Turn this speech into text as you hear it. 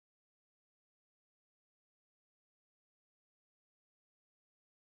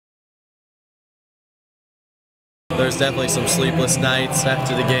There's definitely some sleepless nights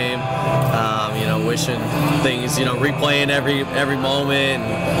after the game, you know, wishing things, you know, replaying every moment,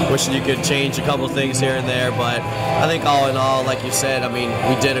 and wishing you could change a couple things here and there. But I think all in all, like you said, I mean,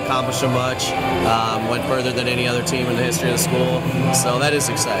 we did accomplish so much, went further than any other team in the history of the school, so that is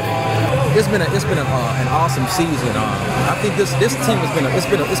exciting. It's been an awesome season. I think this team has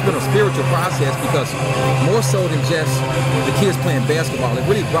been a spiritual process, because more so than just the kids playing basketball, it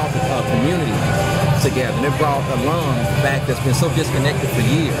really brought the community together, and it brought alums back that's been so disconnected for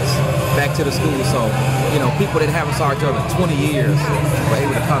years back to the school. So, you know, people that haven't saw each other in 20 years were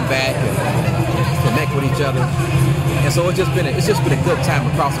able to come back and connect with each other. And so it's just been a good time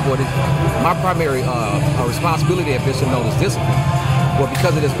across the board. My primary responsibility at Bishop Noll is discipline. Well,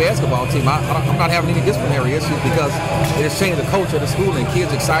 because of this basketball team, I'm not having any disciplinary issues, because it has changed the culture of the school, and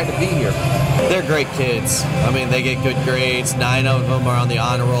kids are excited to be here. They're great kids. I mean, they get good grades. 9 of them are on the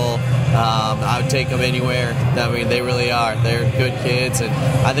honor roll. I would take them anywhere. I mean, they really are. They're good kids, and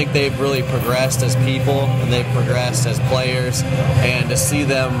I think they've really progressed as people, and they've progressed as players, and to see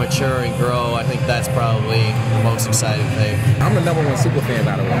them mature and grow, I think that's probably the most exciting thing. I'm the #1 super fan,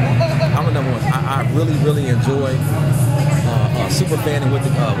 by the way. I'm the #1. I really enjoy super fanning with the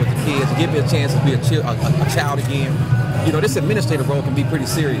kids. Give me a chance to be a child again. You know, this administrative role can be pretty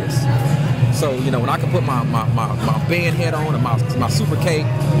serious. So, you know, when I can put my band head on and my super cape,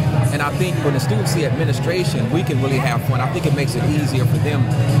 and I think when the students see administration, we can really have fun. I think it makes it easier for them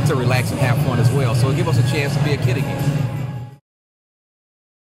to relax and have fun as well. So it gives us a chance to be a kid again.